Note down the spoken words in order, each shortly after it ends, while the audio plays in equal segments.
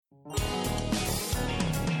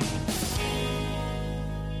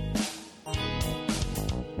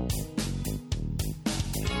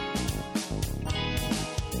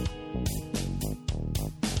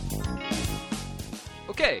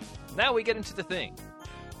Okay, now we get into the thing.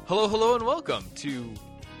 Hello, and welcome to...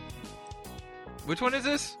 Which one is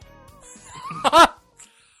this?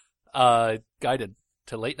 Gaiden.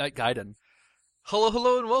 To Late Night Gaiden.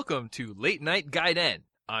 Hello, and welcome to Late Night Gaiden.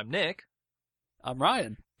 I'm Nick. I'm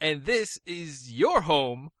Ryan. And this is your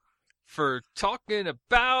home for talking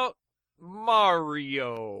about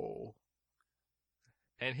Mario.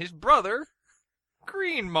 And his brother,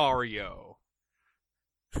 Green Mario.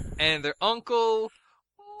 And their uncle,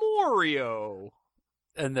 Mario.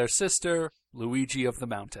 And their sister, Luigi of the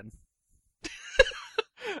Mountain.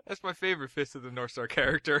 That's my favorite Fist of the North Star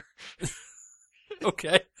character.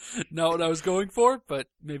 Okay. Not what I was going for, but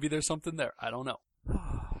maybe there's something there. I don't know.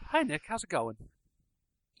 Hi, Nick. How's it going?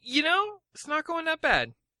 You know, it's not going that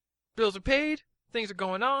bad. Bills are paid. Things are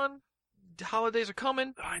going on. The holidays are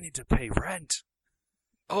coming. I need to pay rent.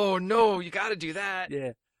 Oh, no, you gotta do that.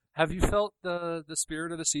 Yeah. Have you felt the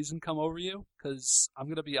spirit of the season come over you? Because I'm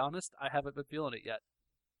going to be honest, I haven't been feeling it yet.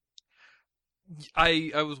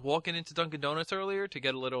 I was walking into Dunkin' Donuts earlier to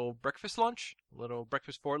get a little breakfast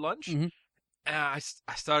for lunch. Mm-hmm. And I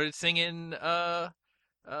started singing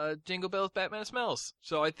Jingle Bells, Batman Smells.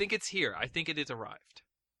 So I think it's here. I think it has arrived.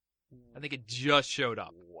 I think it just showed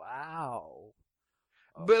up. Wow.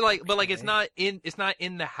 But like Okay. it's not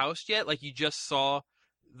in the house yet. Like you just saw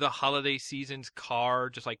the holiday season's car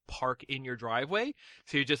just like park in your driveway.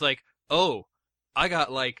 So you're just like, "Oh, I got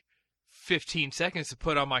like 15 seconds to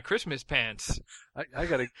put on my Christmas pants." I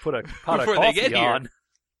got to put a pot of Before they coffee get here. on.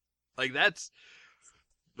 Like that's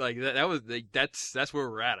that's where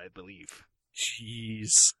we're at, I believe.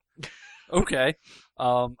 Jeez. Okay.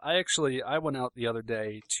 I went out the other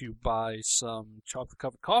day to buy some chocolate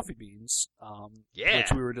covered coffee beans. Yeah.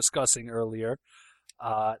 Which we were discussing earlier.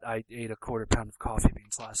 I ate a quarter pound of coffee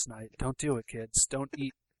beans last night. Don't do it, kids. Don't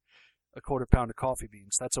eat a quarter pound of coffee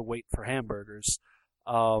beans. That's a weight for hamburgers.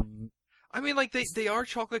 I mean, like they are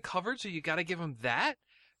chocolate covered, so you got to give them that.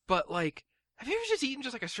 But like, have you ever just eaten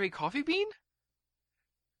just like a straight coffee bean?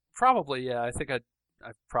 Probably, yeah. I think I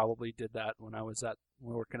probably did that when I was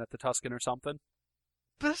working at the Tuscan or something.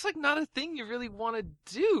 But that's like not a thing you really want to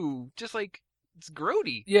do. Just like it's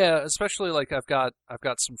grody. Yeah, especially like I've got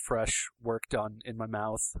some fresh work done in my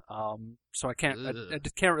mouth, so I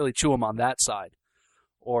just can't really chew them on that side,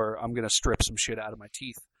 or I'm gonna strip some shit out of my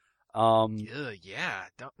teeth. Yeah,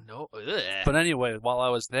 don't know. But anyway, while I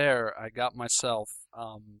was there, I got myself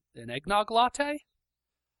an eggnog latte.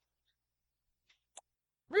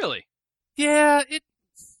 Really? Yeah, it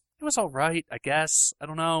was all right, I guess. I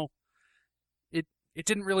don't know. It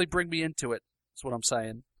didn't really bring me into it. That's what I'm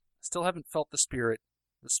saying. Still haven't felt the spirit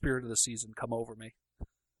of the season come over me.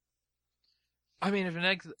 I mean,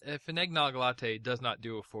 if an eggnog latte does not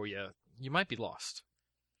do it for you, you might be lost.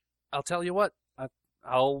 I'll tell you what.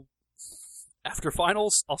 I'll after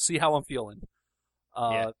finals, I'll see how I'm feeling.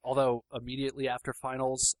 Yeah. Although immediately after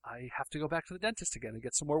finals, I have to go back to the dentist again and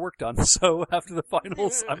get some more work done. So after the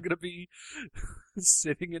finals, I'm gonna be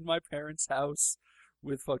sitting in my parents' house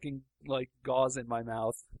with fucking like gauze in my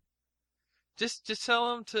mouth. Just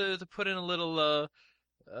tell them to put in a little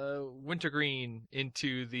wintergreen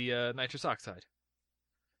into the nitrous oxide.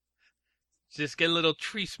 Just get a little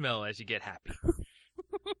tree smell as you get happy.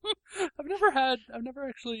 I've never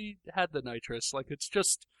actually had the nitrous. Like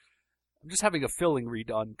I'm just having a filling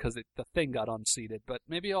redone because the thing got unseated. But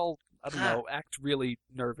maybe I don't know, act really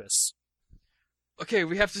nervous. Okay,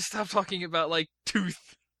 we have to stop talking about like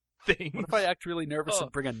tooth things. What if I act really nervous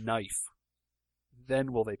and bring a knife?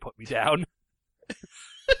 Then will they put me down?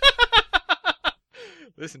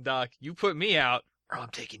 Listen, Doc, you put me out, or I'm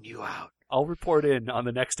taking you out. I'll report in on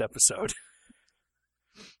the next episode.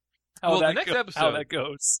 How that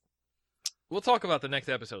goes. We'll talk about the next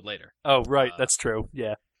episode later. Oh, right, that's true.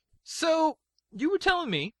 Yeah. So, you were telling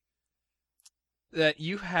me that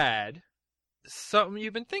you had something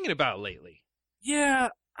you've been thinking about lately. Yeah,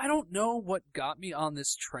 I don't know what got me on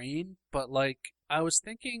this train, but like I was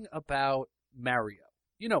thinking about Mario.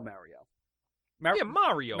 You know Mario. Yeah,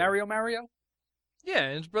 Mario. Mario? Yeah,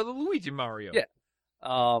 and his brother Luigi Mario.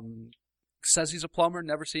 Yeah. Says he's a plumber,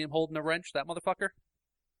 never see him holding a wrench, that motherfucker.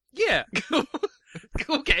 Yeah.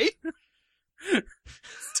 Okay.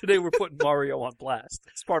 Today we're putting Mario on blast.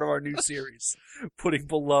 It's part of our new series, putting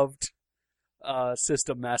beloved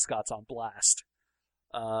system mascots on blast.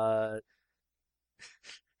 Look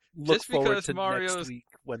Just forward because to Mario's... next week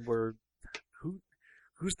when we're...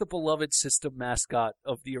 Who's the beloved system mascot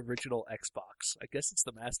of the original Xbox? I guess it's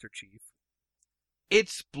the Master Chief.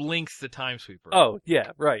 It's Blinks the Time Sweeper. Oh,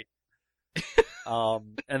 yeah, right.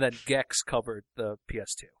 And then Gex covered the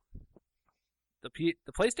PS2. The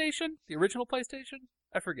PlayStation? The original PlayStation?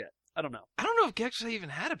 I forget. I don't know. I don't know if Gex even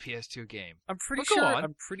had a PS2 game. I'm pretty But go sure. on.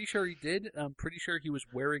 I'm pretty sure he did. I'm pretty sure he was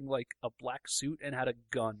wearing like a black suit and had a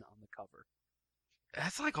gun on the cover.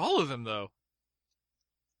 That's like all of them, though.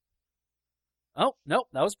 Oh no,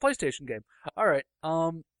 that was a PlayStation game. All right.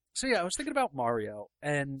 So yeah, I was thinking about Mario,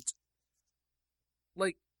 and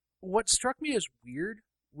like what struck me as weird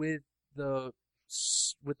with the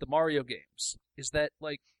Mario games is that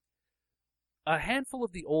like a handful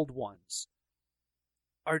of the old ones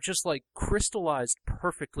are just like crystallized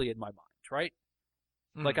perfectly in my mind, right?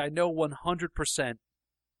 Like I know 100%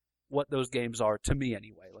 what those games are to me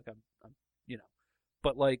anyway. Like I'm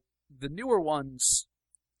but like the newer ones,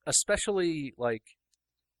 especially like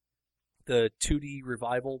the 2D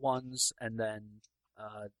revival ones, and then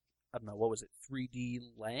I don't know, what was it, 3D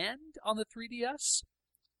Land on the 3DS?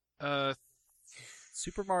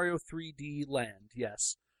 Super Mario 3D Land,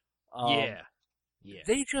 yes. Yeah.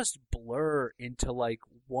 They just blur into like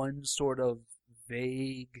one sort of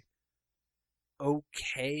vague,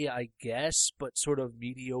 okay, I guess, but sort of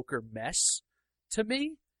mediocre mess to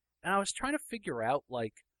me. And I was trying to figure out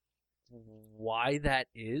like why that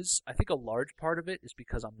is. I think a large part of it is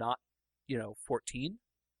because I'm not, 14.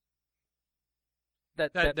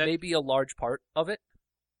 That may be a large part of it.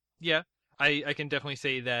 Yeah, I can definitely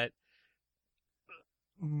say that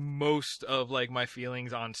most of like my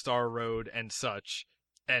feelings on Star Road and such,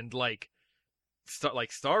 and like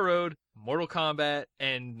Star Road, Mortal Kombat,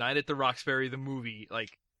 and Night at the Roxbury the movie,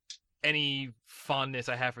 like any fondness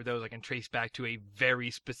I have for those I can trace back to a very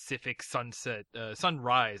specific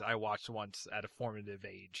sunrise I watched once at a formative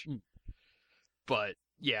age. But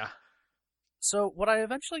yeah. So what I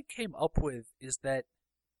eventually came up with is that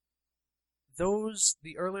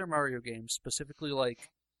the earlier Mario games, specifically like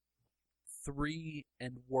 3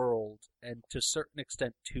 and World, and to a certain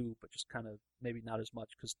extent 2, but just kind of maybe not as much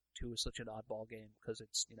because 2 is such an oddball game because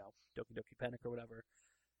it's, Doki Doki Panic or whatever,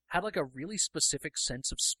 had like a really specific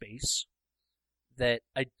sense of space that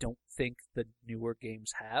I don't think the newer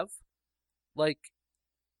games have. Like,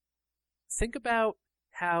 think about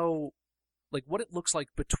how, like, what it looks like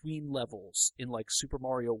between levels in like Super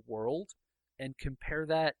Mario World, and compare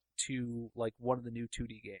that to like one of the new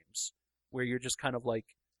 2D games where you're just kind of like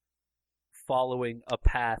following a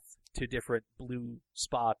path to different blue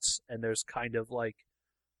spots, and there's kind of like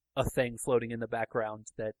a thing floating in the background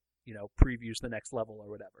that previews the next level or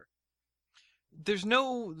whatever. There's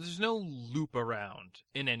no loop around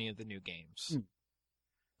in any of the new games.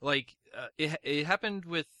 Like it happened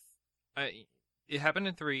with it happened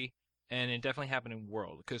in 3, and it definitely happened in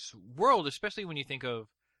World, because World, especially when you think of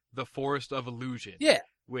the Forest of Illusion,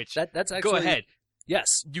 which that's actually, go ahead.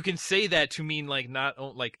 Yes, you can say that to mean like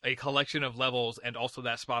not like a collection of levels and also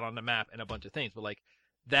that spot on the map and a bunch of things, but like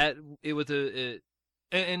that it was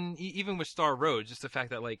and even with Star Road, just the fact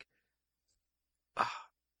that like,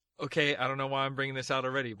 okay, I don't know why I'm bringing this out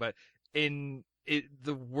already, but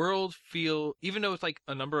the world feel, even though it's like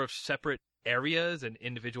a number of separate areas and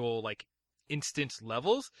individual like instance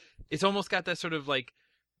levels, it's almost got that sort of like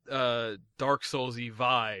Dark Souls-y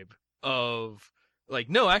vibe of like,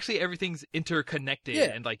 no, actually everything's interconnected,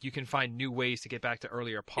 and like you can find new ways to get back to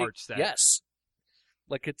earlier parts. Yes,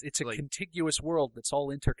 like it's a like, contiguous world that's all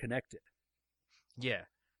interconnected. Yeah,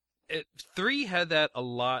 3 had that a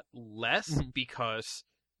lot less because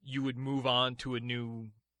you would move on to a new,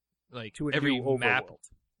 like, to every new map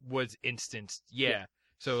was instanced. Yeah.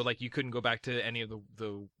 So like you couldn't go back to any of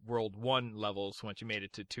the World 1 levels once you made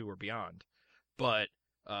it to 2 or beyond. But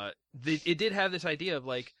it did have this idea of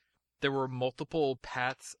like there were multiple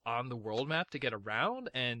paths on the world map to get around,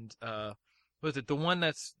 and what was it, the one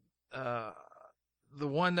that's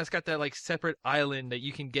got that like separate island that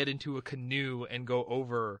you can get into a canoe and go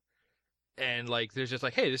over, and like there's just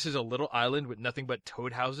like, hey, this is a little island with nothing but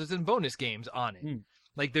toad houses and bonus games on it.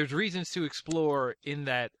 Like there's reasons to explore in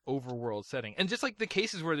that overworld setting, and just like the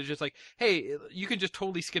cases where they're just like, hey, you can just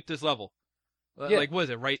totally skip this level. Like, what is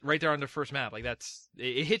it, right there on the first map? Like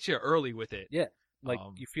it hits you early with it. Yeah, like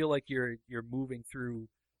you feel like you're moving through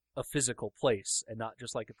a physical place and not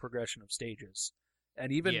just like a progression of stages.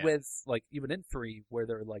 And even with like, even in 3, where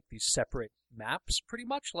they're like these separate maps, pretty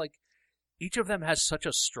much like each of them has such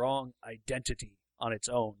a strong identity on its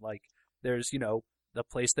own. Like there's the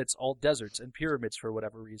place that's all deserts and pyramids for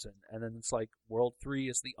whatever reason, and then it's like World 3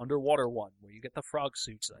 is the underwater one where you get the frog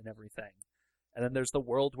suits and everything. And then there's the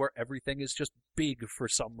world where everything is just big for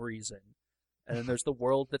some reason. And then there's the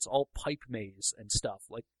world that's all pipe maze and stuff.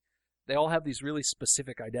 Like, they all have these really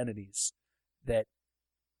specific identities that,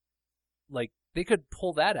 like, they could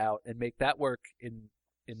pull that out and make that work in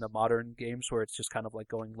in the modern games where it's just kind of like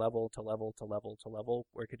going level to level to level to level,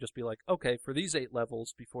 where it could just be like, okay, for these 8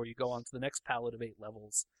 levels, before you go on to the next palette of 8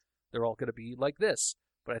 levels, they're all going to be like this.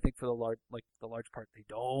 But I think for the large part, they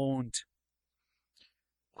don't.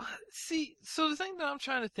 See, so the thing that I'm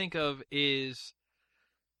trying to think of is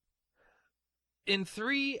in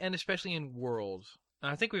 3 and especially in World, and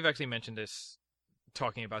I think we've actually mentioned this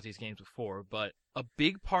talking about these games before, but a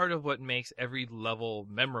big part of what makes every level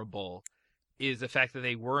memorable is the fact that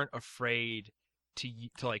they weren't afraid to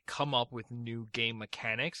like come up with new game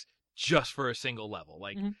mechanics just for a single level.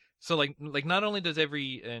 Like, so like not only does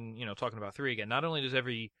every, and talking about 3 again, not only does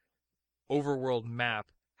every overworld map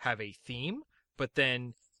have a theme, but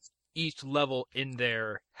then each level in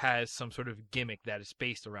there has some sort of gimmick that is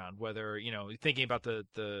based around, whether, thinking about the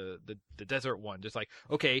desert one, just like,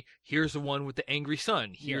 okay, here's the one with the angry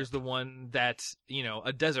sun. Here's the one that's,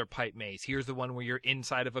 a desert pipe maze. Here's the one where you're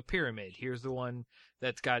inside of a pyramid. Here's the one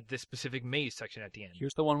that's got this specific maze section at the end.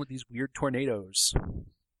 Here's the one with these weird tornadoes.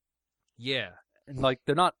 Yeah. And, like,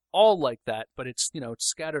 they're not all like that, but it's, it's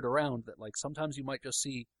scattered around that, like, sometimes you might just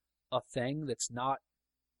see a thing that's not,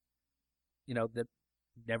 that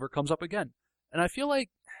never comes up again. And I feel like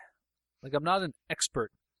I'm not an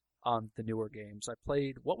expert on the newer games. I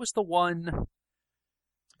played, what was the one?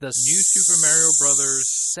 The New Super Mario Brothers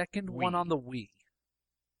second Wii. one on the Wii.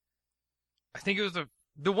 I think it was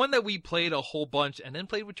the one that we played a whole bunch and then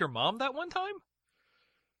played with your mom that one time?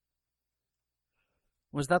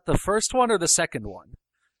 Was that the first one or the second one?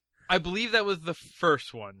 I believe that was the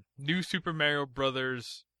first one. New Super Mario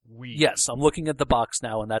Brothers Wii. Yes, I'm looking at the box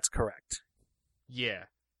now, and that's correct. Yeah.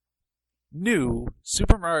 New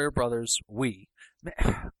Super Mario Brothers Wii.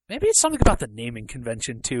 Maybe it's something about the naming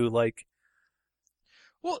convention too. Like,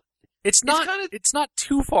 well, it's not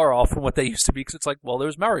too far off from what they used to be. Because it's like, well,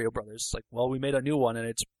 there's Mario Brothers. It's like, well, we made a new one, and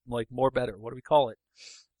it's like more better. What do we call it?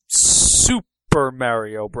 Super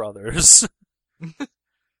Mario Brothers.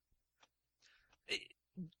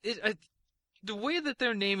 The way that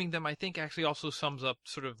they're naming them, I think, actually also sums up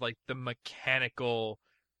sort of like the mechanical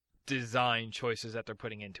design choices that they're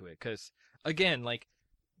putting into it. Because, again, like,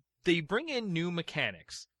 they bring in new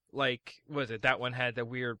mechanics. Like, was it that one had the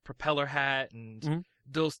weird propeller hat, and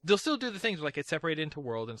they'll still do the things like it's separated into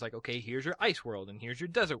world, and it's like, okay, here's your ice world, and here's your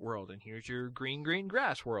desert world, and here's your green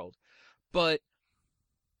grass world. But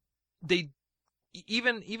they,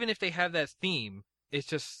 even if they have that theme, it's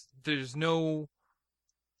just there's nothing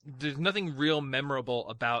real memorable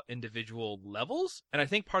about individual levels. And I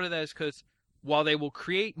think part of that is because while they will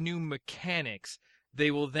create new mechanics,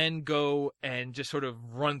 they will then go and just sort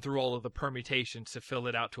of run through all of the permutations to fill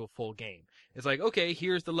it out to a full game. It's like, okay,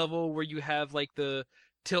 here's the level where you have like the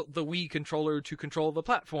tilt the Wii controller to control the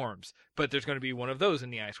platforms, but there's going to be one of those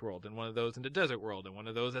in the ice world, and one of those in the desert world, and one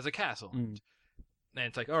of those as a castle. And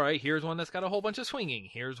it's like, all right, here's one that's got a whole bunch of swinging.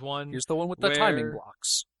 Here's the one with the timing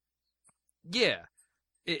blocks. Yeah.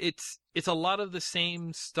 It's a lot of the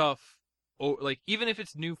same stuff. Like, even if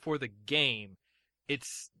it's new for the game,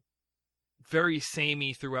 it's very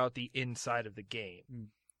samey throughout the inside of the game.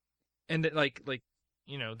 And that, like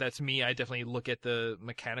that's me. I definitely look at the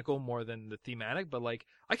mechanical more than the thematic, but like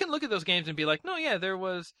I can look at those games and be like, no, yeah, there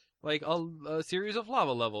was like a series of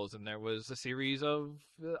lava levels, and there was a series of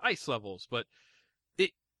ice levels, but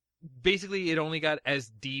it only got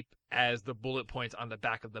as deep as the bullet points on the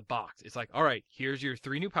back of the box. It's like, all right, here's your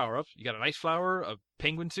 3 new power-ups. You got an ice flower, a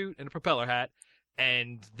penguin suit, and a propeller hat.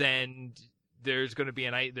 And then there's going to be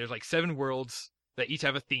there's like 7 worlds that each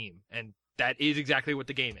have a theme. And that is exactly what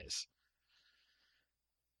the game is.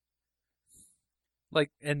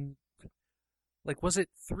 Like, was it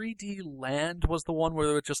 3D Land was the one where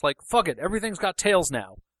they were just like, fuck it, everything's got tails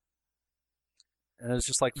now. And it was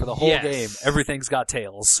just like, for the whole game, everything's got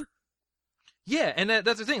tails. Yeah, and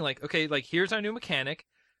that's the thing. Like, okay, like, here's our new mechanic,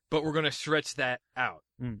 but we're going to stretch that out.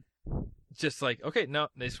 Just like, okay, no,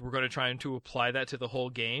 we're going to try to apply that to the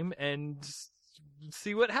whole game and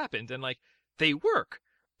see what happens. And, like, they work,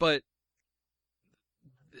 but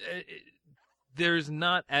there's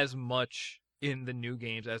not as much in the new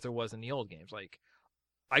games as there was in the old games. Like,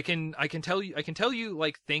 I can tell you,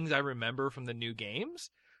 like, things I remember from the new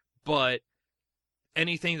games, but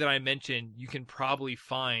anything that I mentioned, you can probably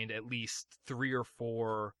find at least 3 or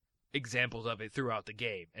 4 examples of it throughout the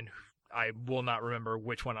game, and I will not remember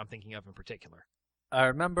which one I'm thinking of in particular. I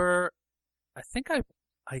remember, I think I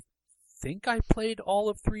played all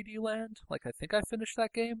of 3D Land. Like, I think I finished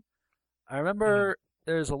that game. I remember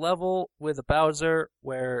there's a level with a Bowser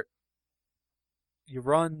where you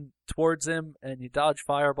run towards him and you dodge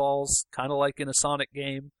fireballs, kind of like in a Sonic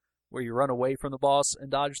game, where you run away from the boss and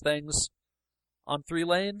dodge things on 3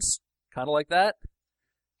 lanes, kind of like that.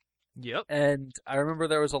 Yep. And I remember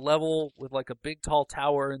there was a level with like a big tall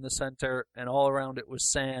tower in the center, and all around it was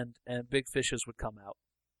sand, and big fishes would come out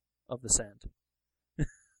of the sand.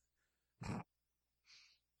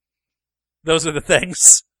 Those are the things.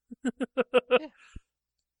 Yeah.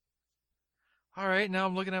 All right, now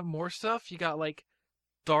I'm looking at more stuff. You got like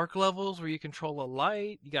dark levels where you control a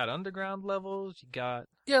light. You got underground levels. You got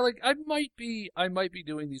Yeah, like I might be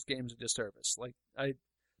doing these games a disservice. Like I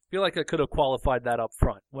feel like I could have qualified that up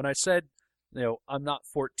front. When I said, I'm not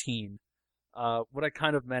 14, what I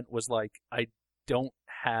kind of meant was like I don't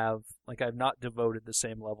have like I've not devoted the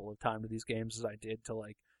same level of time to these games as I did to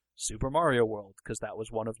like Super Mario World, because that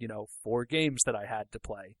was one of 4 games that I had to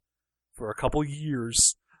play for a couple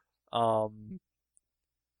years.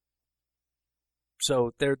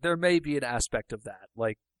 So there may be an aspect of that,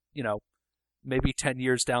 like maybe 10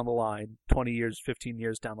 years down the line, 20 years, 15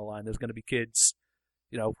 years down the line, there's going to be kids,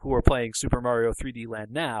 who are playing Super Mario 3D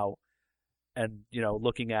Land now, and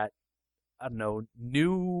looking at, I don't know,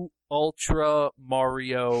 new Ultra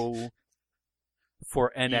Mario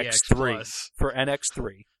for NX3,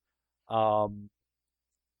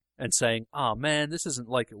 and saying, "Oh man, this isn't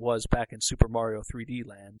like it was back in Super Mario 3D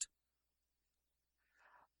Land."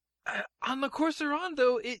 on the course they're on,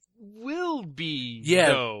 though. It will be, Yeah,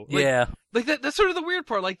 though. Like, yeah. Like that's sort of the weird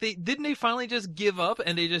part. Like they finally just give up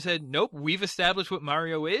and they just said, "Nope, we've established what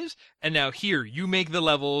Mario is, and now here you make the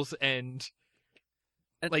levels and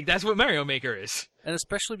like that's what Mario Maker is." And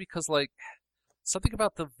especially because like something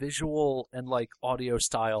about the visual and like audio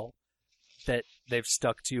style that they've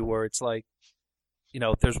stuck to, where it's like,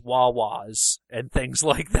 there's wah-wahs and things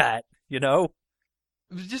like that,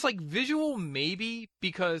 Just like visual, maybe,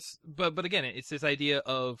 because but again, it's this idea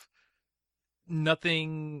of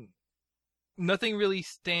nothing really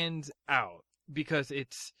stands out because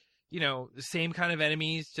it's the same kind of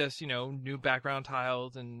enemies, just new background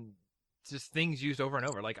tiles and just things used over and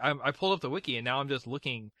over. Like I pulled up the wiki and now I'm just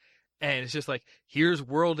looking, and it's just like, here's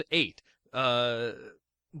World 8.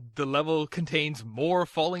 The level contains more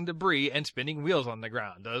falling debris and spinning wheels on the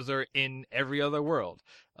ground. Those are in every other world.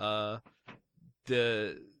 The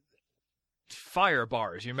fire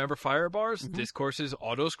bars. You remember fire bars? Mm-hmm. This course is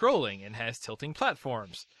auto-scrolling and has tilting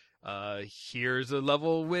platforms. Here's a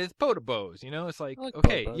level with potobos. It's like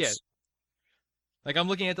okay, potobos. yeah. Like I'm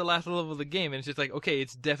looking at the last level of the game, and it's just like, okay,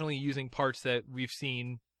 it's definitely using parts that we've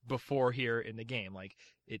seen before here in the game. Like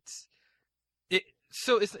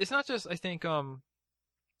so it's not just, I think,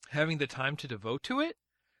 having the time to devote to it,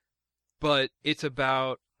 but it's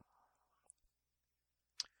about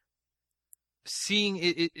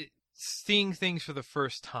seeing seeing things for the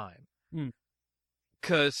first time.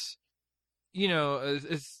 Because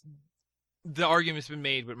as the argument's been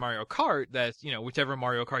made with Mario Kart that whichever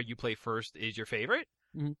Mario Kart you play first is your favorite,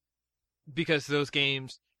 because those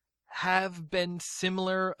games have been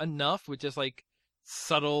similar enough with just like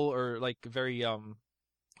subtle or like very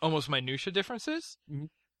almost minutia differences.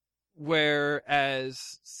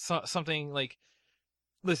 Whereas something like,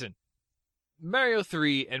 listen, Mario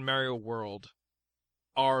 3 and Mario World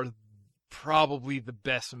are probably the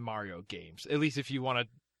best Mario games, at least if you want to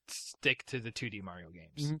stick to the 2D Mario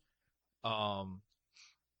games.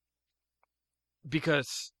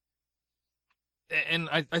 Because, and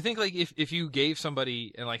I think like if you gave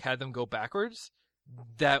somebody and like had them go backwards,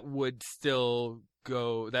 that would still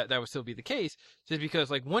go, that would still be the case, just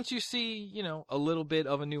because like once you see a little bit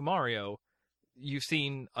of a new Mario, you've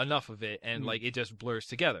seen enough of it, and like it just blurs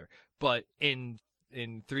together. But in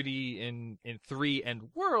 3D in 3 and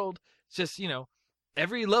World, it's just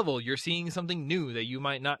every level you're seeing something new that you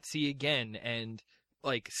might not see again, and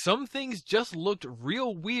like some things just looked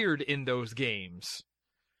real weird in those games.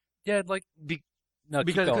 Yeah, like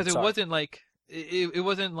because it wasn't like it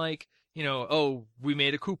wasn't like oh, we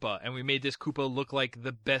made a Koopa and we made this Koopa look like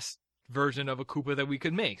the best version of a Koopa that we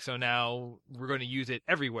could make, so now we're going to use it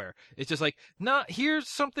everywhere. It's just like, here's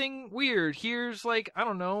something weird, here's like, I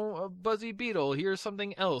don't know, a Buzzy Beetle, here's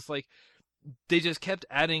something else. Like they just kept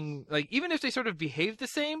adding, like even if they sort of behaved the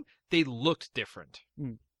same, they looked different.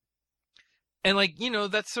 And like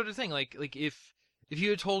that sort of thing, like if you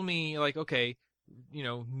had told me like, okay,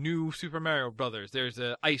 new Super Mario Brothers, there's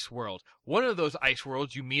a ice world. One of those ice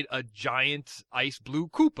worlds, you meet a giant ice blue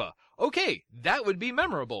Koopa. Okay, that would be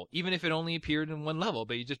memorable, even if it only appeared in one level.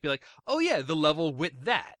 But you'd just be like, oh yeah, the level with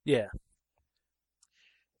that. Yeah.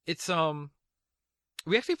 It's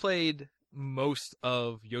we actually played most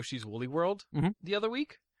of Yoshi's Woolly World the other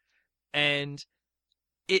week, and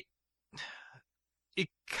it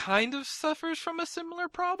kind of suffers from a similar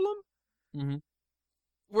problem.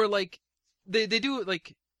 Where like they do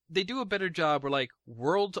a better job where like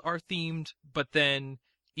worlds are themed, but then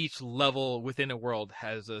each level within a world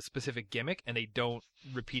has a specific gimmick, and they don't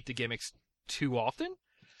repeat the gimmicks too often.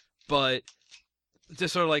 But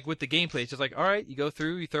just sort of like with the gameplay, it's just like, all right, you go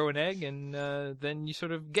through, you throw an egg, and then you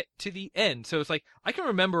sort of get to the end. So it's like, I can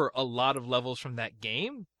remember a lot of levels from that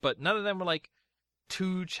game, but none of them were like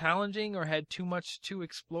too challenging or had too much to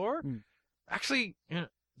explore. Actually,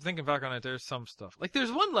 thinking back on it, there's some stuff. Like,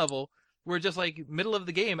 there's one level where just like middle of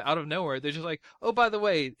the game, out of nowhere, they're just like, oh, by the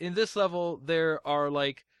way, in this level, there's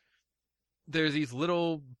these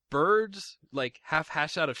little birds, like half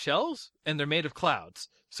hatched out of shells, and they're made of clouds.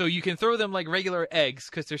 So you can throw them like regular eggs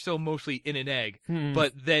because they're still mostly in an egg.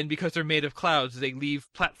 But then because they're made of clouds, they leave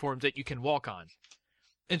platforms that you can walk on.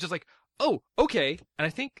 And it's just like, oh, okay. And I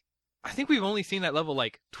think we've only seen that level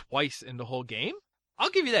like twice in the whole game. I'll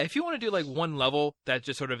give you that. If you want to do like one level that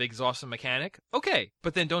just sort of exhausts a mechanic, okay.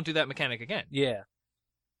 But then don't do that mechanic again. Yeah.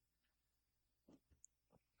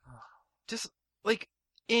 Just like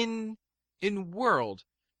in World,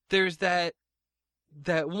 there's that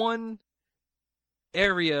one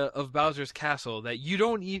area of Bowser's Castle that you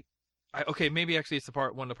don't eat. Okay, maybe actually it's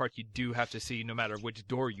one of the parts you do have to see no matter which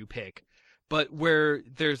door you pick. But where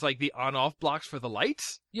there's like the on-off blocks for the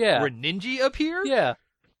lights, yeah, where Ninja appear, yeah.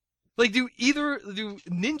 Like, do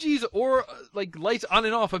ninjas or like lights on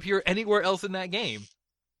and off appear anywhere else in that game?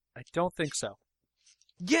 I don't think so.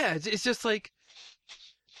 Yeah, it's just like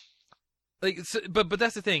but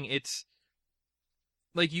that's the thing. It's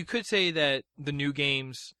like you could say that the new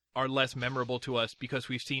games are less memorable to us because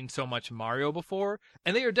we've seen so much Mario before,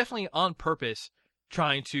 and they are definitely on purpose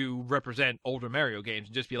trying to represent older Mario games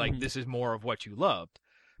and just be like, this is more of what you loved.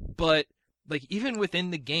 But like even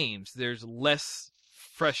within the games, there's less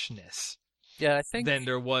freshness, I think, than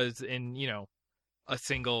there was in a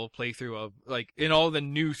single playthrough of like in all the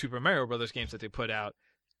new Super Mario Brothers games that they put out.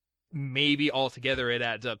 Maybe altogether it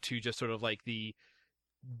adds up to just sort of like the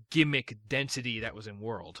gimmick density that was in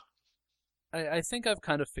World. I think I've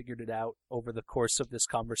kind of figured it out over the course of this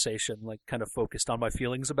conversation, like kind of focused on my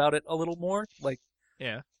feelings about it a little more. Like,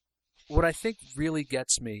 yeah, what I think really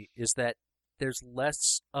gets me is that there's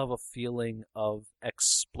less of a feeling of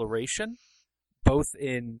exploration, both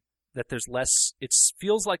in that there's less, it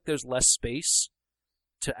feels like there's less space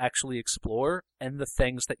to actually explore, and the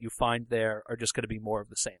things that you find there are just going to be more of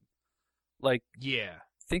the same. Like, yeah,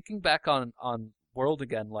 thinking back on World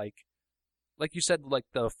again, like you said, like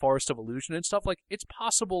the Forest of Illusion and stuff, like it's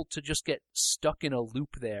possible to just get stuck in a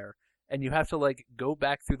loop there, and you have to like go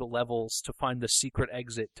back through the levels to find the secret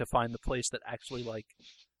exit, to find the place that actually like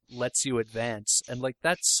lets you advance, and like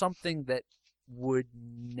that's something that would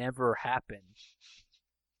never happen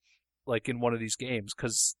like in one of these games,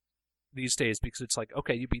 because these days, because it's like,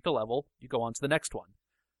 okay, you beat the level, you go on to the next one.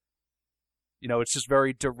 It's just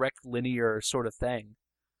very direct, linear sort of thing.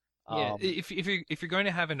 Yeah, if you're going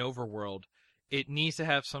to have an overworld, it needs to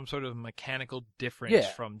have some sort of mechanical difference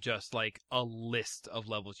from just like a list of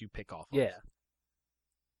levels you pick off of. Yeah.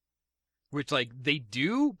 Which like they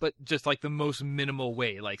do, but just like the most minimal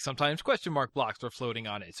way. Like sometimes question mark blocks are floating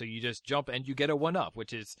on it, so you just jump and you get a 1-up,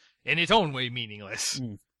 which is in its own way meaningless.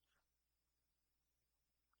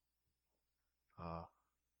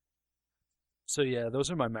 So yeah, those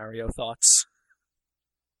are my Mario thoughts.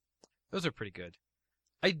 Those are pretty good.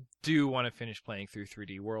 I do want to finish playing through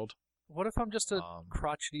 3D World. What if I'm just a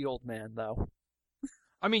crotchety old man, though?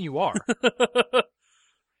 I mean, you are.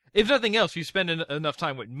 If nothing else, you spend enough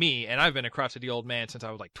time with me, and I've been a crotchety old man since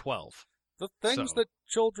I was like 12. The things that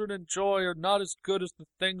children enjoy are not as good as the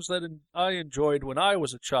things that I enjoyed when I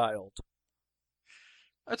was a child.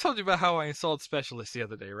 I told you about how I installed Specialist the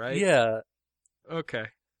other day, right? Yeah. Okay.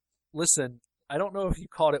 Listen, I don't know if you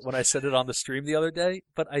caught it when I said it on the stream the other day,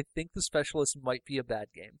 but I think the Specialist might be a bad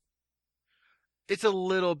game. It's a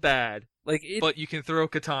little bad, but you can throw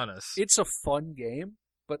katanas. It's a fun game,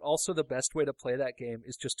 but also the best way to play that game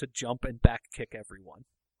is just to jump and back kick everyone.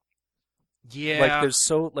 Yeah.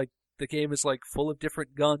 The game is like full of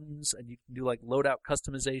different guns, and you can do like loadout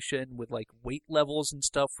customization with like weight levels and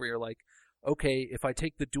stuff where you're like, okay, if I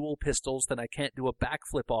take the dual pistols, then I can't do a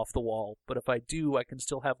backflip off the wall, but if I do, I can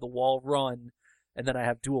still have the wall run, and then I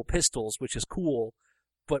have dual pistols, which is cool.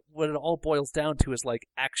 But what it all boils down to is like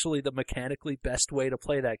actually the mechanically best way to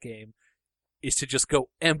play that game is to just go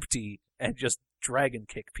empty and just dragon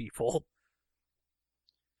kick people.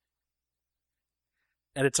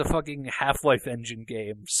 And it's a fucking Half-Life engine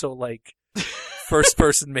game, so like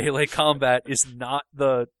first-person melee combat is not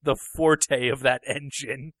the forte of that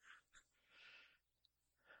engine.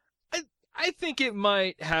 I think it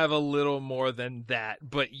might have a little more than that,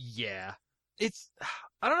 but yeah.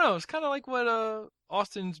 I don't know. It's kind of like what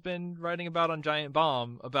Austin's been writing about on Giant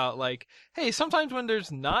Bomb about like, hey, sometimes when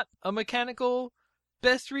there's not a mechanical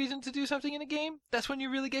best reason to do something in a game, that's when you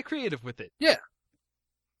really get creative with it. Yeah.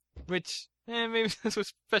 Which, maybe that's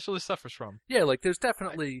what Specialist suffers from. Yeah, like there's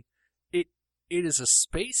definitely it is a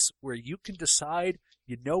space where you can decide,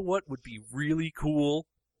 you know what would be really cool.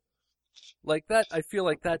 Like that, I feel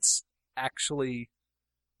like that's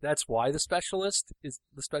why the Specialist is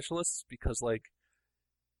the Specialists, because like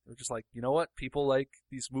they're just like, you know what, people like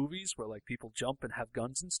these movies where like people jump and have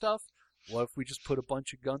guns and stuff. What if we just put a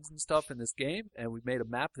bunch of guns and stuff in this game and we made a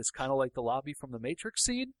map that's kind of like the lobby from the Matrix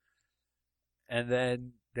scene? And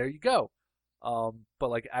then there you go. But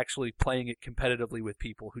like actually playing it competitively with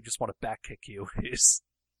people who just want to backkick you is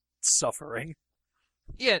suffering.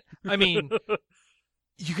 Yeah, I mean,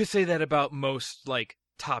 you could say that about most like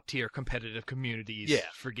top tier competitive communities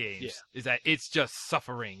for games. Yeah. Is that it's just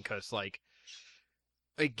suffering because like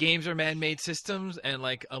games are man-made systems, and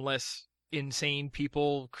like unless insane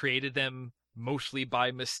people created them mostly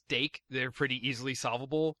by mistake, they're pretty easily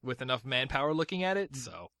solvable with enough manpower looking at it.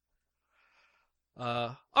 So,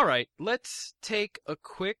 all right, let's take a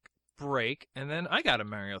quick break, and then I got a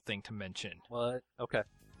Mario thing to mention. What? Okay.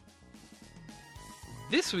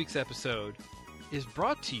 This week's episode is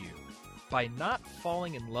brought to you by not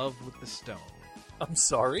falling in love with the stone. I'm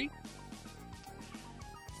sorry?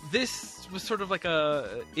 This was sort of like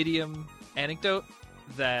a idiom anecdote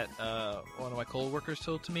that one of my co-workers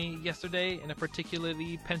told to me yesterday in a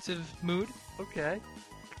particularly pensive mood. Okay.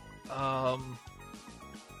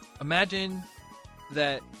 Imagine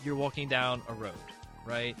that you're walking down a road,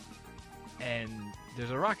 right? And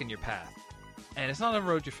there's a rock in your path. And it's not a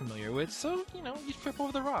road you're familiar with, so, you trip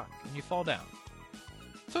over the rock and you fall down.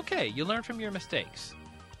 It's okay. You learn from your mistakes.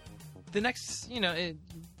 The next,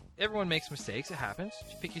 everyone makes mistakes. It happens.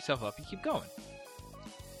 You pick yourself up. You keep going.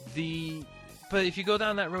 But if you go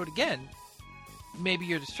down that road again, maybe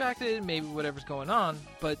you're distracted, maybe whatever's going on,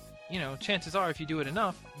 but, chances are if you do it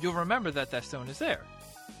enough, you'll remember that stone is there.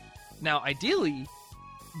 Now, ideally,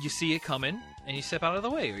 you see it coming, and you step out of the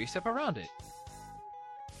way, or you step around it.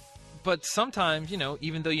 But sometimes,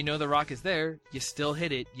 even though you know the rock is there, you still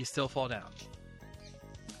hit it, you still fall down.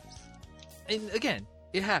 And again,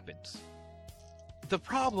 it happens. The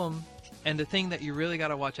problem, and the thing that you really got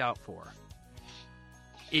to watch out for,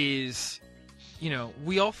 is,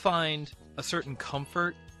 we all find a certain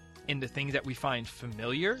comfort in the things that we find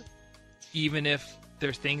familiar, even if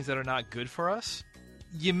there's things that are not good for us.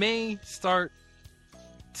 You may start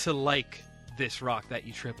to like this rock that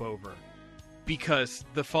you trip over, because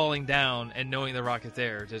the falling down and knowing the rock is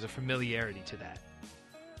there's a familiarity to that.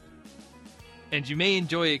 And you may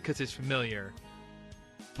enjoy it because it's familiar,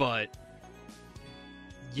 but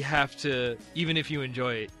you have to, even if you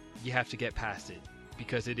enjoy it, you have to get past it,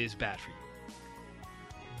 because it is bad for you.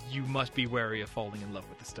 You must be wary of falling in love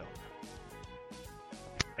with the stone.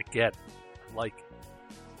 I get it. I like it.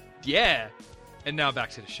 Yeah! And now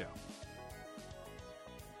back to the show.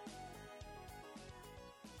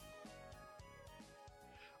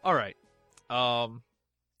 Alright.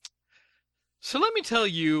 So let me tell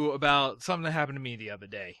you about something that happened to me the other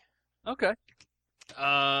day. Okay.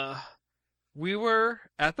 We were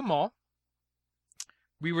at the mall.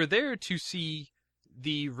 We were there to see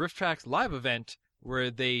the RiffTrax live event where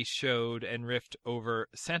they showed and riffed over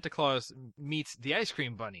Santa Claus Meets the Ice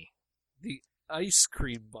Cream Bunny. The Ice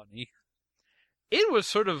Cream Bunny. It was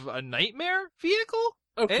sort of a nightmare vehicle.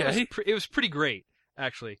 Okay. It was pretty great,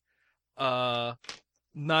 actually.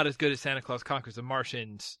 Not as good as Santa Claus Conquers the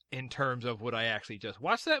Martians in terms of what I actually just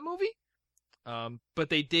watched that movie. But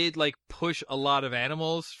they did, push a lot of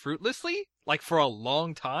animals fruitlessly, for a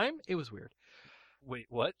long time. It was weird. Wait,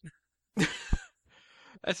 what?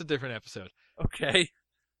 That's a different episode. Okay.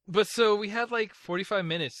 But so we had, 45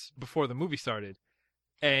 minutes before the movie started,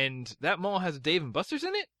 and that mall has a Dave & Buster's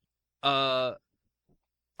in it. I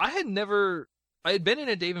had been in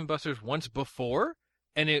a Dave & Buster's once before,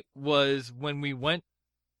 and it was when we went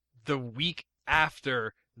the week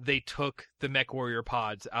after they took the MechWarrior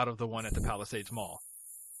pods out of the one at the Palisades Mall.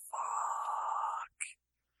 Fuck.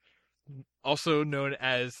 Also known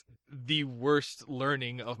as the worst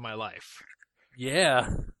learning of my life. Yeah.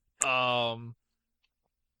 But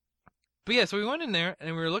yeah, so we went in there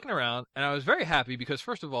and we were looking around, and I was very happy because,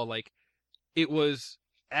 first of all, it was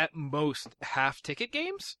at most half ticket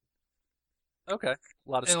games. Okay. A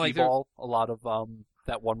lot of skee ball, a lot of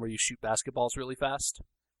that one where you shoot basketballs really fast.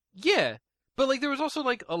 Yeah. But there was also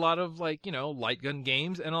a lot of light gun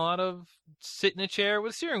games and a lot of sit in a chair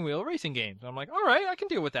with a steering wheel racing games. I'm like, all right, I can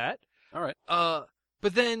deal with that. All right.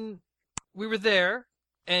 But then we were there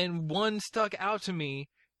and one stuck out to me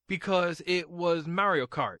because it was Mario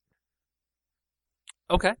Kart.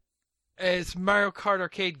 Okay. It's Mario Kart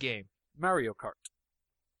arcade game. Mario Kart.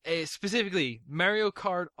 Specifically, Mario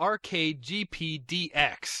Kart Arcade GP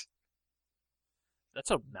DX.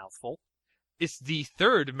 That's a mouthful. It's the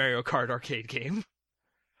third Mario Kart arcade game.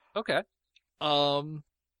 Okay. And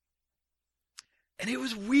it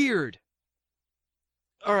was weird.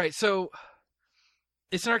 All right, so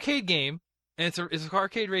it's an arcade game, and it's an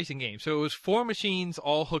arcade racing game. So it was 4 machines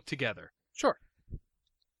all hooked together. Sure.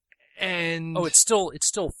 And it's still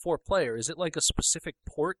 4-player. Is it like a specific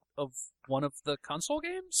port of one of the console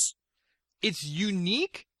games? it's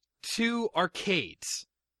unique to arcades.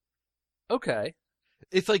 Okay.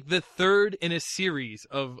 It's like the third in a series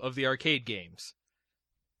of the arcade games.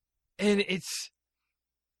 And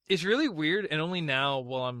it's really weird, and only now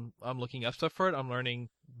while I'm looking up stuff for it, I'm learning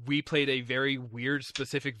we played a very weird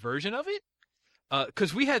specific version of it.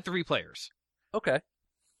 Cuz we had 3 players. Okay.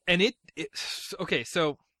 And okay,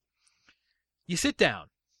 so you sit down,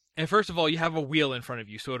 and first of all, you have a wheel in front of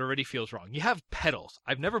you, so it already feels wrong. You have pedals.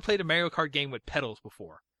 I've never played a Mario Kart game with pedals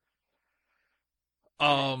before.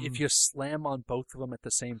 If you slam on both of them at the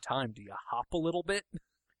same time, do you hop a little bit?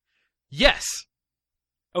 Yes.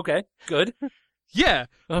 Okay, good. Yeah.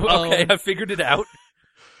 Okay, I figured it out.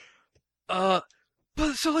 But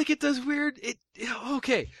so like it does weird.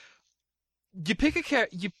 Okay. You pick a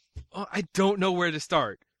I don't know where to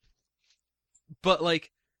start. But like,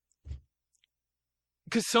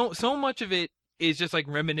 because so much of it is just like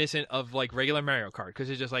reminiscent of like regular Mario Kart, because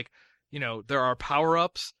it's just like, there are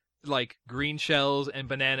power-ups like green shells and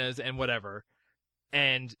bananas and whatever,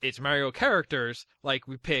 and it's Mario characters. Like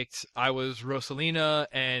I was Rosalina,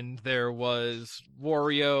 and there was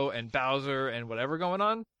Wario and Bowser and whatever going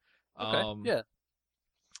on. Okay, yeah.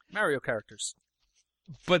 Mario characters.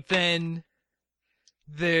 But then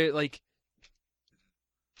they're like,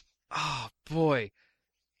 oh boy.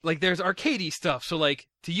 Like, there's arcadey stuff, so, like,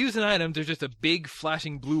 to use an item, there's just a big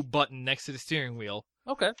flashing blue button next to the steering wheel.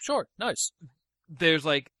 Okay, sure, nice. There's,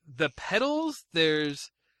 like, the pedals, there's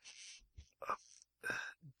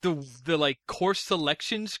the like, course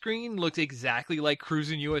selection screen looks exactly like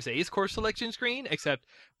Cruisin' USA's course selection screen, except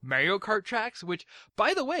Mario Kart tracks, which,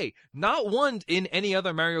 by the way, not one in any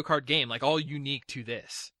other Mario Kart game, like, all unique to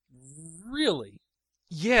this. Really?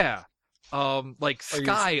 Yeah. Like,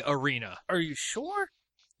 Sky Arena. Are you sure?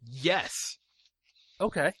 Yes.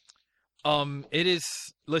 Okay. It is.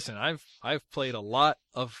 Listen, I've played a lot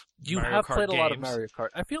of. You Mario have Kart played games. a lot of Mario Kart.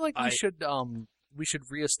 I feel like we should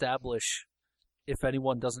reestablish, if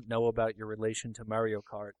anyone doesn't know about your relation to Mario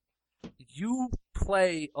Kart. You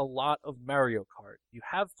play a lot of Mario Kart. You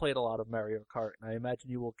have played a lot of Mario Kart, and I imagine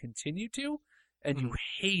you will continue to, and you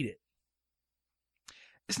hate it.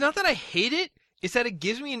 It's not that I hate it. It's that it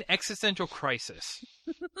gives me an existential crisis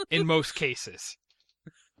in most cases.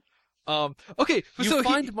 Okay, you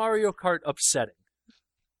find Mario Kart upsetting.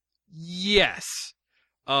 Yes.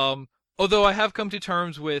 Although I have come to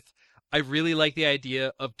terms with, I really like the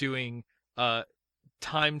idea of doing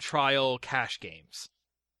time trial cash games.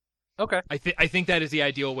 Okay. I think that is the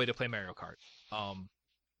ideal way to play Mario Kart.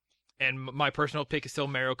 And my personal pick is still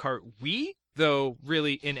Mario Kart Wii, though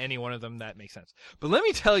really in any one of them that makes sense. But let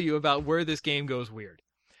me tell you about where this game goes weird.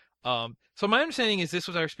 So my understanding is this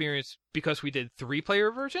was our experience because we did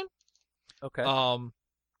 3-player version. Okay.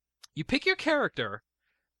 You pick your character,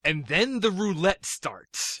 and then the roulette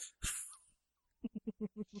starts.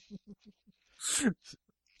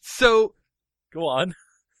 So, go on.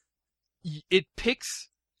 It picks.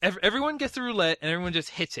 Everyone gets the roulette, and everyone just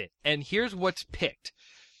hits it. And here's what's picked: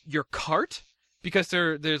 your cart, because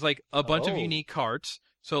there's like a bunch of unique carts.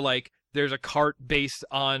 So like there's a cart based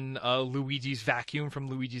on Luigi's vacuum from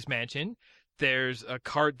Luigi's Mansion. There's a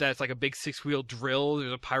cart that's like a big 6-wheel drill.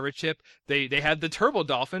 There's a pirate ship. They have the Turbo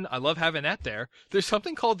Dolphin. I love having that there. There's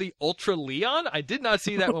something called the Ultra Leon. I did not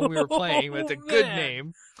see that when we were playing, but it's a good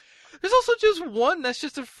name. There's also just one that's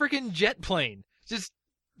just a freaking jet plane. Just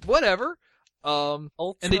whatever. Ultra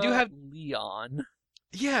and they do have Leon.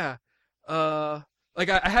 Yeah. Like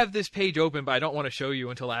I have this page open, but I don't want to show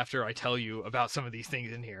you until after I tell you about some of these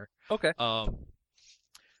things in here. Okay.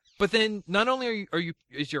 But then not only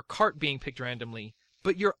is your cart being picked randomly,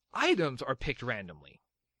 but your items are picked randomly.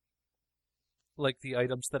 Like the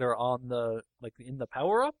items that are in the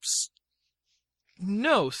power-ups?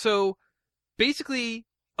 No, so basically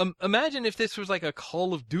imagine if this was like a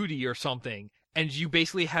Call of Duty or something, and you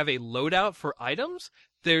basically have a loadout for items.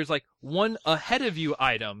 There's like one ahead of you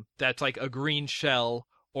item that's like a green shell,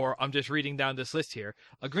 or I'm just reading down this list here.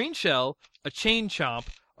 A green shell, a chain chomp,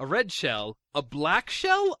 a red shell, a black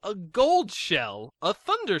shell, a gold shell, a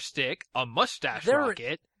thunder stick, a mustache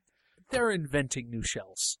rocket. They're inventing new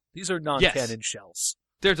shells. These are non-canon shells.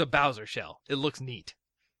 There's a Bowser shell. It looks neat.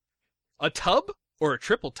 A tub or a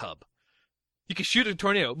triple tub. You can shoot a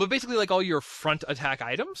tornado, but basically like all your front attack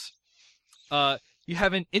items. You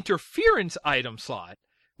have an interference item slot,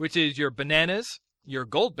 which is your bananas, your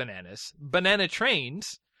gold bananas, banana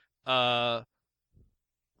trains, That's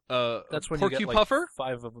when you get like Porcupuffer.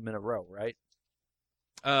 5 of them in a row, right?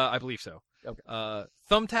 I believe so. Okay.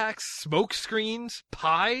 Thumbtacks, smoke screens,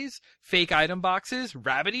 pies, fake item boxes,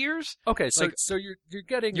 rabbit ears. Okay, so Like, so you're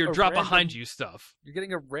getting Your a drop random, behind you stuff. You're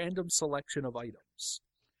getting a random selection of items.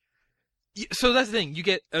 So that's the thing. You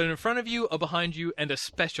get an in front of you, a behind you, and a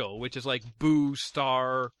special, which is like Boo,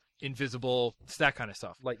 Star, Invisible, it's that kind of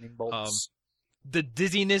stuff. Lightning bolts. The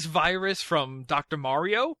dizziness virus from Dr.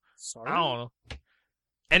 Mario. Sorry. I don't know.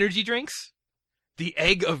 Energy drinks. The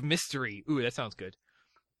egg of mystery. Ooh, that sounds good.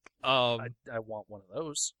 I want one of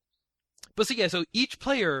those. But so yeah, so each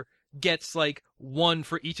player gets like one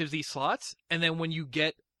for each of these slots, and then when you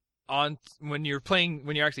get on, when you're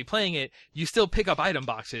actually playing it, you still pick up item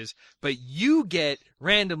boxes, but you get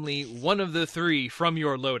randomly one of the 3 from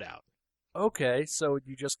your loadout. Okay, so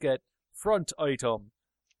you just get front item.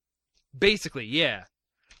 Basically, yeah.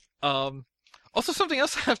 Also, something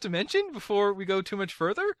else I have to mention before we go too much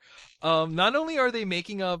further. Not only are they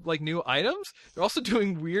making up like new items, they're also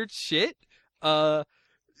doing weird shit.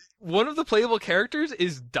 One of the playable characters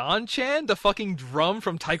is Don Chan, the fucking drum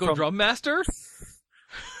from Taiko Drum Master.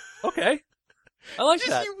 Okay, I like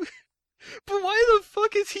that. But why the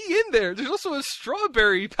fuck is he in there? There's also a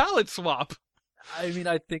strawberry palette swap. I mean,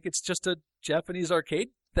 I think it's just a Japanese arcade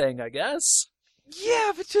thing, I guess.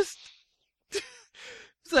 Yeah, but just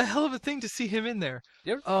it's a hell of a thing to see him in there.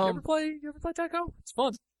 You ever play Taiko? It's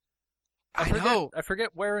fun. I know. I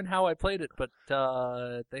forget where and how I played it, but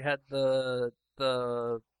they had the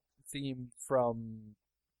theme from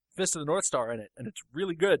Fist of the North Star in it, and it's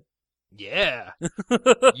really good. Yeah.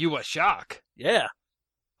 You a shock. Yeah.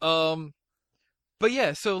 But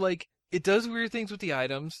yeah, so like it does weird things with the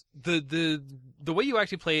items. The way you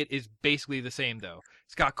actually play it is basically the same though.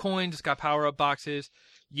 It's got coins, it's got power up boxes.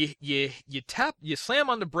 You slam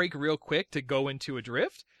on the brake real quick to go into a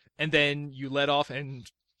drift, and then you let off and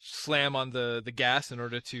slam on the gas in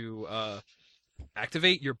order to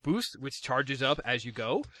activate your boost, which charges up as you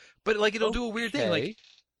go. But like it'll do a weird thing, like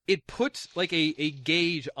it puts like a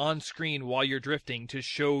gauge on screen while you're drifting to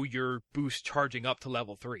show your boost charging up to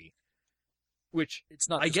level 3. Which it's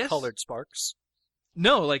not just colored sparks.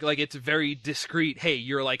 No, like it's very discreet. Hey,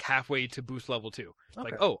 you're like halfway to boost level 2.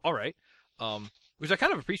 Okay. Like, oh, all right. Which I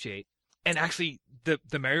kind of appreciate. And actually,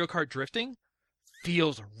 the Mario Kart drifting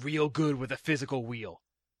feels real good with a physical wheel.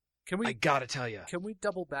 I gotta tell you. Can we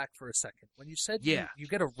double back for a second? When you said you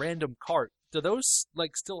get a random cart, do those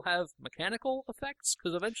like still have mechanical effects?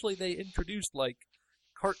 Because eventually they introduced like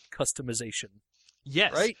cart customization.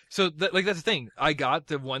 Yes. Right? So that's the thing. I got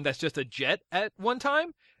the one that's just a jet at one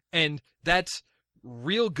time, and that's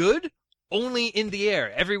real good only in the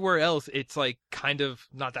air. Everywhere else, it's like kind of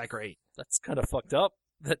not that great. That's kind of fucked up.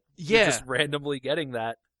 That you're just randomly getting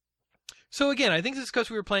that. So again, I think this is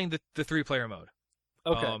because we were playing the 3-player mode.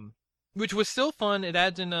 Okay. Which was still fun. It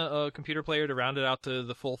adds in a computer player to round it out to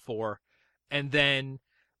the full 4. And then,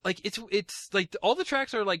 like, it's like all the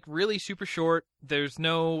tracks are like really super short. There's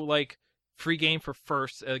no like free game for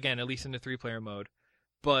first, again, at least in the 3-player mode.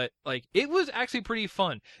 But like, it was actually pretty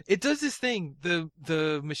fun. It does this thing.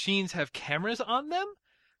 The machines have cameras on them.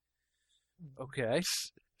 Okay.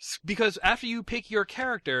 Because after you pick your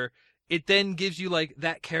character, it then gives you like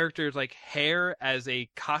that character's like hair as a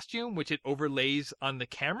costume, which it overlays on the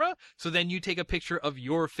camera. So then you take a picture of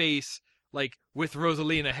your face, like with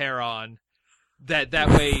Rosalina hair on. That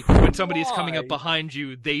way, when somebody is coming up behind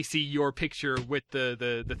you, they see your picture with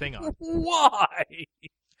the thing on. Why?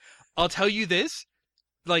 I'll tell you this.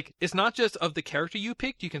 Like, it's not just of the character you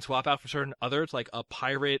picked. You can swap out for certain others, like a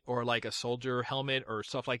pirate or like a soldier helmet or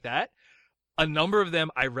stuff like that. A number of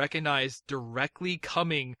them I recognize directly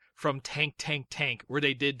coming from Tank, where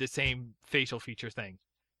they did the same facial feature thing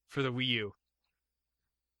for the Wii U.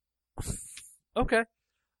 Okay.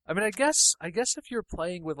 I mean, I guess if you're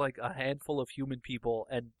playing with like a handful of human people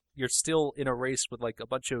and you're still in a race with like a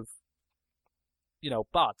bunch of,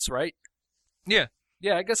 bots, right? Yeah.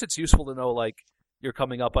 Yeah, I guess it's useful to know like you're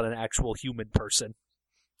coming up on an actual human person.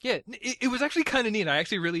 Yeah, it was actually kind of neat. I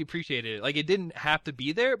actually really appreciated it. Like, it didn't have to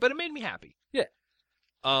be there, but it made me happy. Yeah.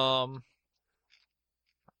 But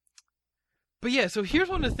yeah, so here's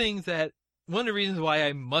one of the reasons why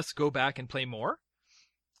I must go back and play more.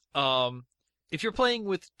 if you're playing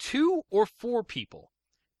with 2 or 4 people,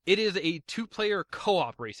 it is a 2-player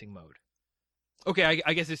co-op racing mode. Okay,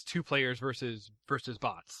 I guess it's 2 players versus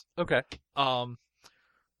bots. Okay.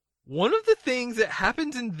 One of the things that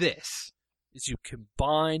happens in this, Is you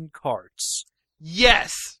combine carts.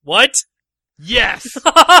 yes, What? yes,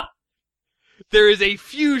 there is a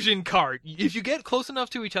fusion cart. If you get close enough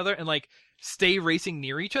to each other and like stay racing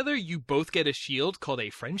near each other, you both get a shield called a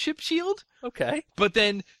friendship shield. Okay. But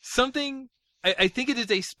then something, I think it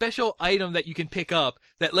is a special item that you can pick up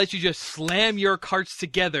that lets you just slam your carts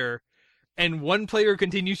together, and one player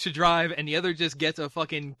continues to drive and the other just gets a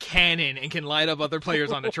fucking cannon and can light up other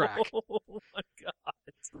players on the track. Oh my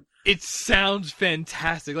god. It sounds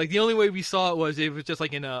fantastic. Like the only way we saw it was just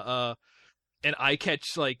like in an eye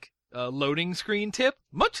catch like loading screen tip,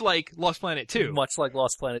 much like Lost Planet 2. Much like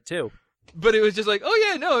Lost Planet 2. But it was just like, oh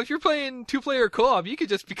yeah, no, if you're playing 2-player co-op, you could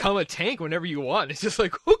just become a tank whenever you want. It's just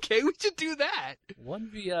like, okay, we should do that.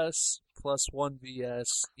 1vs plus 1vs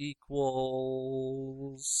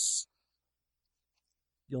equals...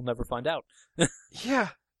 You'll never find out. Yeah.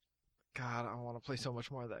 God, I want to play so much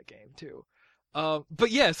more of that game too. But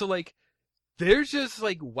yeah, so like, there's just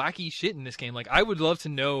like wacky shit in this game. Like, I would love to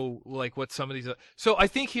know like what some of these. So I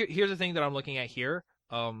think here's the thing that I'm looking at here.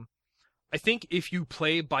 I think if you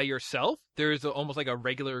play by yourself, there's almost like a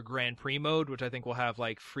regular Grand Prix mode, which I think will have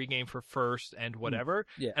like free game for first and whatever.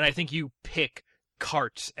 Yeah. And I think you pick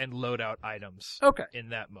carts and loadout items. Okay.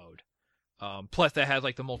 In that mode. Plus that has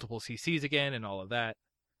like the multiple CCs again and all of that.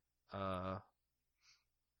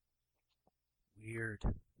 Weird.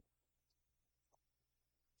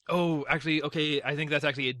 Oh, actually, okay, I think that's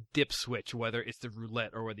actually a dip switch, whether it's the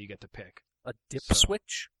roulette or whether you get to pick. A dip So.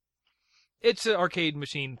 switch? It's an arcade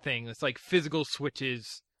machine thing. It's like physical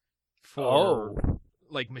switches for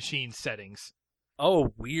like machine settings.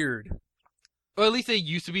 Oh, weird. Or at least they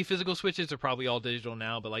used to be physical switches. They're probably all digital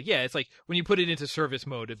now. But like, yeah, it's like when you put it into service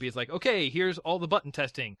mode, it'd be like, okay, here's all the button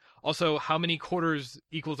testing. Also, how many quarters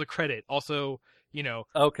equals a credit. Also, you know,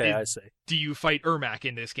 Okay, I see. do you fight Ermac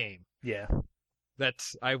in this game? Yeah.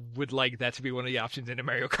 I would like that to be one of the options in a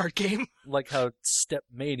Mario Kart game. Like how Step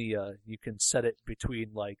Mania, you can set it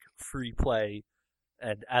between like free play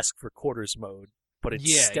and ask for quarters mode, but it's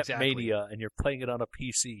Yeah, Step exactly. Mania and you're playing it on a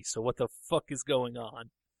PC. So what the fuck is going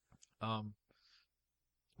on?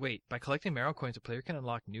 Wait, by collecting Mario coins, a player can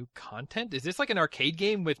unlock new content? Is this like an arcade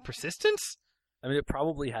game with persistence? I mean, it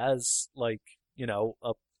probably has like, you know,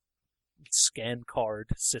 a scan card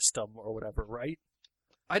system or whatever, right?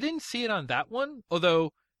 I didn't see it on that one,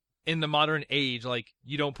 although in the modern age, like,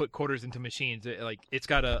 you don't put quarters into machines. It's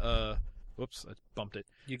got whoops, I bumped it.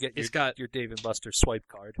 You get It's your, got- your Dave and Buster swipe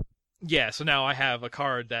card. Yeah, so now I have a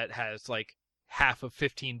card that has like half of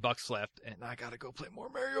 $15 left, and I gotta go play more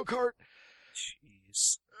Mario Kart.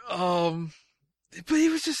 Jeez. But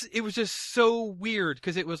it was just so weird,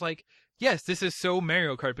 because it was like, yes, this is so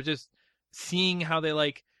Mario Kart, but just seeing how they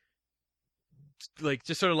like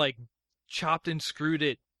just sort of like chopped and screwed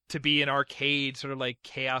it to be an arcade sort of like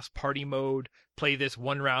chaos party mode, play this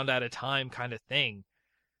one round at a time kind of thing.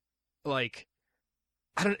 Like,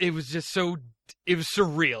 it was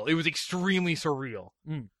surreal. It was extremely surreal.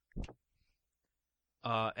 Mm.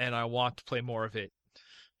 And I want to play more of it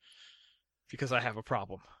because I have a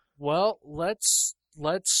problem. Well, let's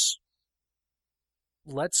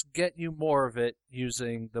get you more of it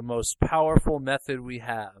using the most powerful method we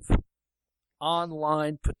have.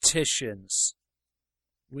 Online petitions.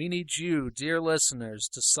 We need you, dear listeners,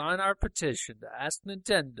 to sign our petition to ask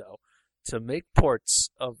Nintendo to make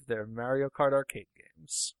ports of their Mario Kart arcade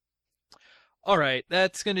games. All right,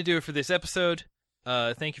 that's going to do it for this episode.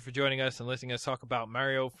 Thank you for joining us and listening to us talk about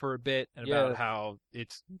Mario for a bit and about how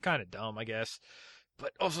it's kind of dumb, I guess,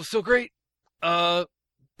 but also so great. Please.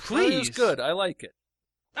 Mario's good. I like it.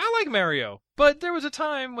 I like Mario, but there was a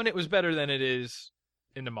time when it was better than it is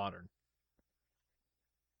in the modern.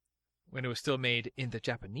 When it was still made in the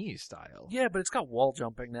Japanese style. Yeah, but it's got wall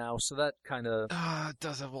jumping now, so that kind of... It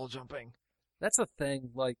does have wall jumping. That's a thing,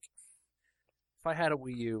 like, if I had a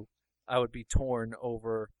Wii U, I would be torn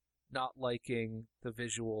over not liking the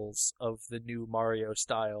visuals of the new Mario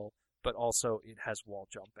style, but also it has wall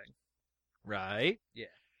jumping. Right? Yeah.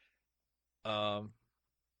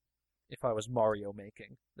 If If I was Mario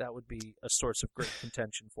making, that would be a source of great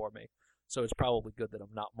contention for me. So it's probably good that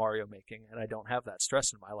I'm not Mario making, and I don't have that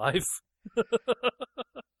stress in my life.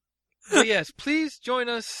 But yes, please join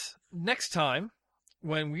us next time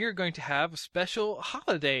when we are going to have a special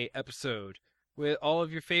holiday episode with all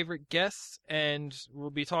of your favorite guests, and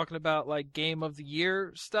we'll be talking about like Game of the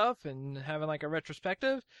Year stuff and having like a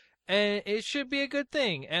retrospective. And it should be a good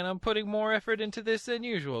thing. And I'm putting more effort into this than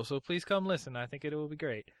usual. So please come listen. I think it will be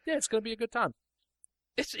great. Yeah, it's gonna be a good time.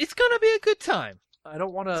 It's gonna be a good time. I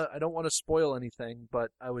don't wanna spoil anything,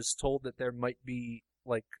 but I was told that there might be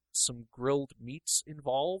like some grilled meats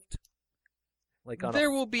involved, like on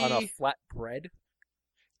a flat bread.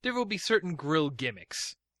 There will be certain grill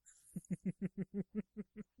gimmicks.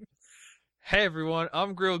 Hey everyone,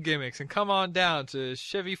 I'm Grill Gimmicks, and come on down to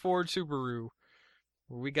Chevy Ford Subaru.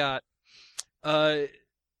 We got,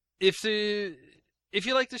 if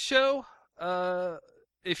you like the show,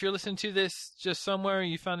 if you're listening to this just somewhere,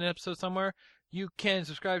 you found an episode somewhere, you can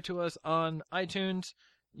subscribe to us on iTunes.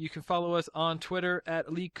 You can follow us on Twitter at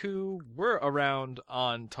Liku. We're around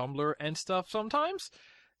on Tumblr and stuff sometimes.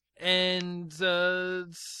 And,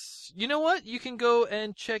 you know what? You can go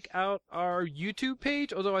and check out our YouTube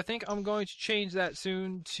page, although I think I'm going to change that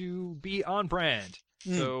soon to be on brand.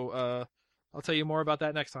 So, I'll tell you more about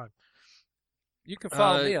that next time. You can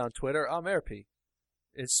follow me on Twitter. I'm Airp.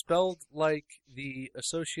 It's spelled like the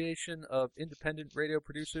Association of Independent Radio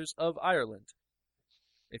Producers of Ireland.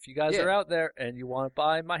 If you guys are out there and you want to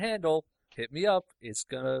buy my handle, hit me up. It's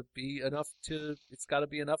got to be enough to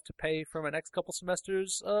pay for my next couple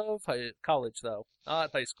semesters of college, though.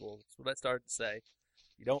 Not high school. That's what I started to say.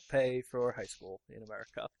 You don't pay for high school in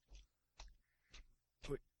America.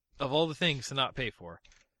 Of all the things to not pay for.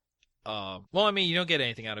 Well, I mean, you don't get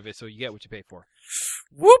anything out of it, so you get what you pay for.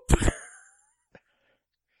 Whoop!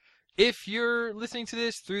 If you're listening to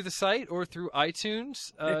this through the site or through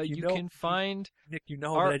iTunes, Nick, you can find... Nick,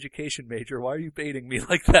 I'm an education major. Why are you baiting me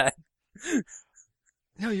like that?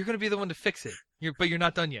 No, you're going to be the one to fix it. But you're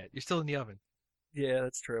not done yet. You're still in the oven. Yeah,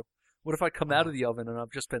 that's true. What if I come out of the oven and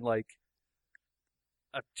I've just been like...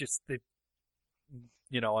 I'm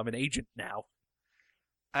an agent now.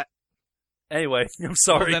 Anyway, I'm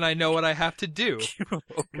sorry. Well, then I know what I have to do.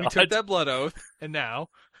 We took that blood oath, and now...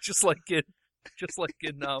 Just like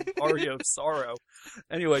in Aria of Sorrow.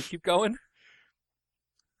 Anyway, keep going.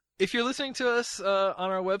 If you're listening to us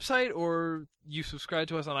on our website or you subscribe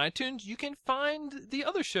to us on iTunes, you can find the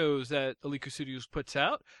other shows that Aliku Studios puts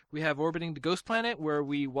out. We have Orbiting the Ghost Planet, where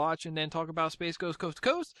we watch and then talk about Space Ghost Coast to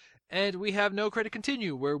Coast. And we have No Credit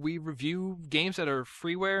Continue, where we review games that are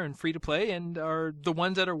freeware and free to play and are the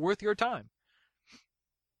ones that are worth your time.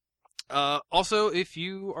 Also, if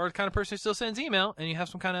you are the kind of person who still sends email and you have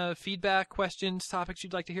some kind of feedback, questions, topics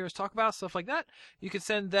you'd like to hear us talk about, stuff like that, you can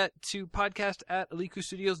send that to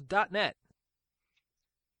podcast@alikustudios.net.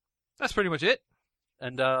 That's pretty much it.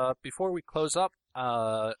 And before we close up,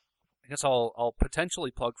 I guess I'll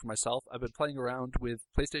potentially plug for myself. I've been playing around with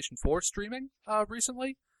PlayStation 4 streaming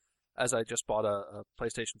recently, as I just bought a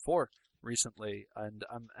PlayStation 4 recently, and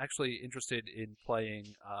I'm actually interested in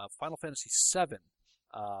playing Final Fantasy VII.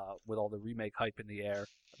 With all the remake hype in the air.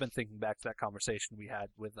 I've been thinking back to that conversation we had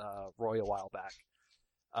with Roy a while back.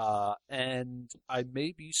 And I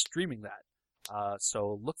may be streaming that.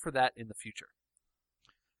 So look for that in the future.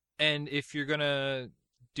 And if you're going to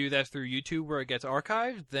do that through YouTube where it gets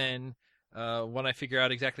archived, then when I figure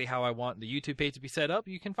out exactly how I want the YouTube page to be set up,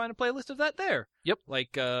 you can find a playlist of that there. Yep.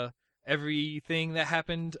 Like everything that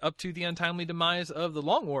happened up to the untimely demise of the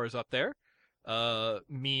Long Wars up there.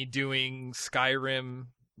 Me doing Skyrim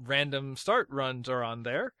random start runs are on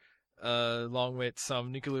there, along with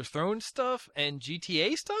some Nuclear Throne stuff and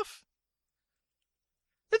GTA stuff.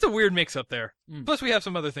 It's a weird mix up there. Plus we have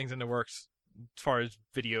some other things in the works as far as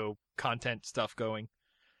video content stuff going.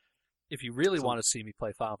 If you really want to see me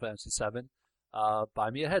play Final Fantasy VII,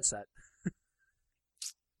 buy me a headset.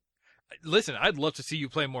 Listen, I'd love to see you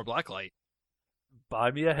play more Blacklight.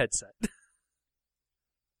 Buy me a headset.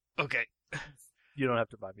 Okay. You don't have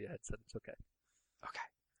to buy me a headset. It's okay. Okay.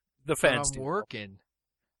 The fans do. I'm working.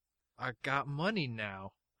 I got money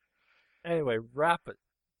now. Anyway, wrap it.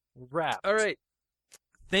 All right.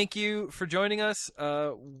 Thank you for joining us.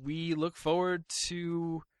 We look forward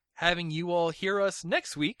to having you all hear us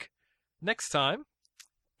next time.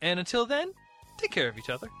 And until then, take care of each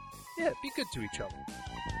other. Yeah, be good to each other.